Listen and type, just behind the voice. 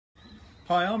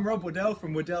Hi, I'm Rob Waddell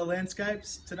from Waddell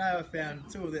Landscapes. Today I found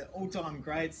two of the all-time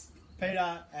greats,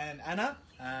 Peter and Anna.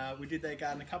 We did their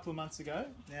garden a couple of months ago.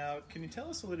 Now, can you tell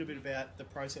us a little bit about the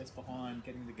process behind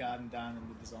getting the garden done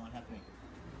and the design happening?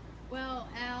 Well,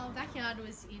 our backyard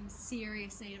was in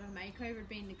serious need of a makeover. It had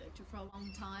been neglected for a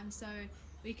long time, so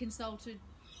we consulted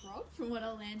Rob from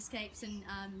Waddell Landscapes, and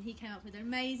he came up with an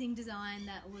amazing design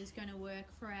that was going to work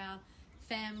for our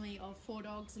family of 4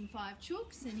 dogs and 5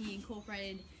 chooks, and he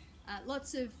incorporated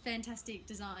lots of fantastic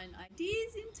design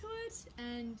ideas into it,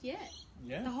 and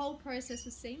the whole process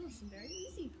was seamless and very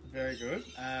easy. Very good.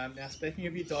 Now, speaking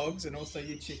of your dogs and also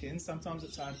your chickens, sometimes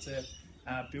it's hard to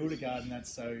build a garden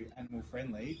that's so animal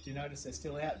friendly. Do you notice they're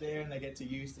still out there and they get to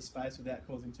use the space without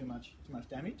causing too much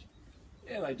damage?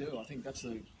 Yeah, they do. I think that's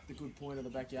the good point of the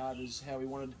backyard is how we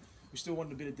still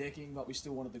wanted a bit of decking, but we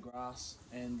still wanted the grass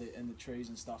and the trees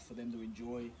and stuff for them to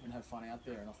enjoy and have fun out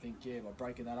there. And I think, by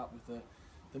breaking that up with the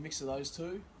mix of those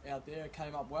two out there, it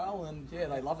came up well, and they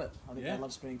love it. I think they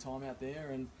love spending time out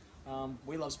there, and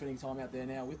we love spending time out there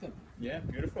now with them. Yeah,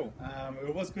 beautiful.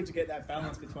 It was good to get that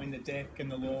balance between the deck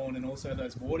and the lawn, and also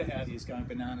those water houses going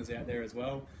bananas out there as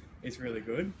well. It's really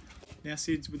good. Now,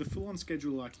 Sids, with a full-on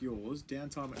schedule like yours,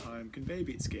 downtime at home can be a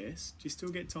bit scarce. Do you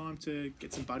still get time to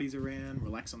get some buddies around,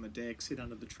 relax on the deck, sit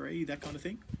under the tree, that kind of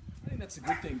thing? I think that's a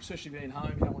good thing, especially being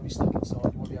home. You don't want to be stuck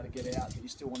inside. You want to be able to get out, but you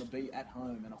still want to be at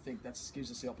home. And I think that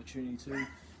gives us the opportunity to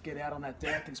get out on that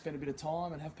deck and spend a bit of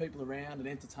time and have people around and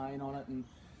entertain on it.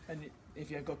 And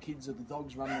if you've got kids or the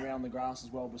dogs running around the grass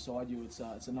as well beside you, it's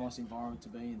a nice environment to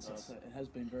be in. So it has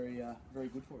been very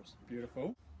good for us.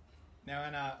 Beautiful. Now,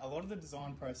 Anna, a lot of the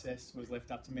design process was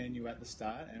left up to me and you at the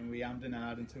start, and we ummed and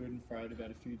ahed and toed and froed about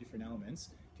a few different elements.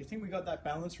 Do you think we got that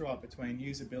balance right between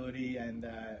usability and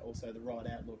also the right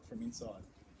outlook from inside?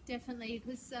 Definitely,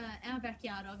 because our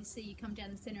backyard, obviously you come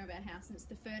down the centre of our house and it's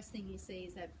the first thing you see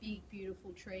is that big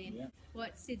beautiful tree, and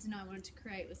what Sids and I wanted to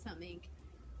create was something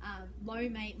low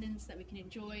maintenance that we can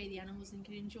enjoy, the animals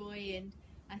can enjoy, and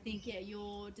I think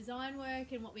your design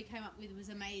work and what we came up with was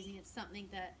amazing. It's something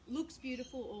that looks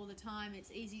beautiful all the time, it's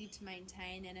easy to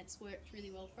maintain, and it's worked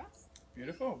really well for us.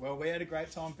 Beautiful. Well, we had a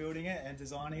great time building it and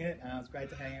designing it. It was great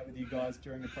to hang out with you guys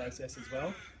during the process as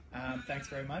well. Thanks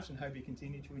very much, and hope you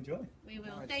continue to enjoy. We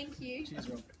will. Thank you. Cheers,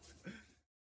 Rob.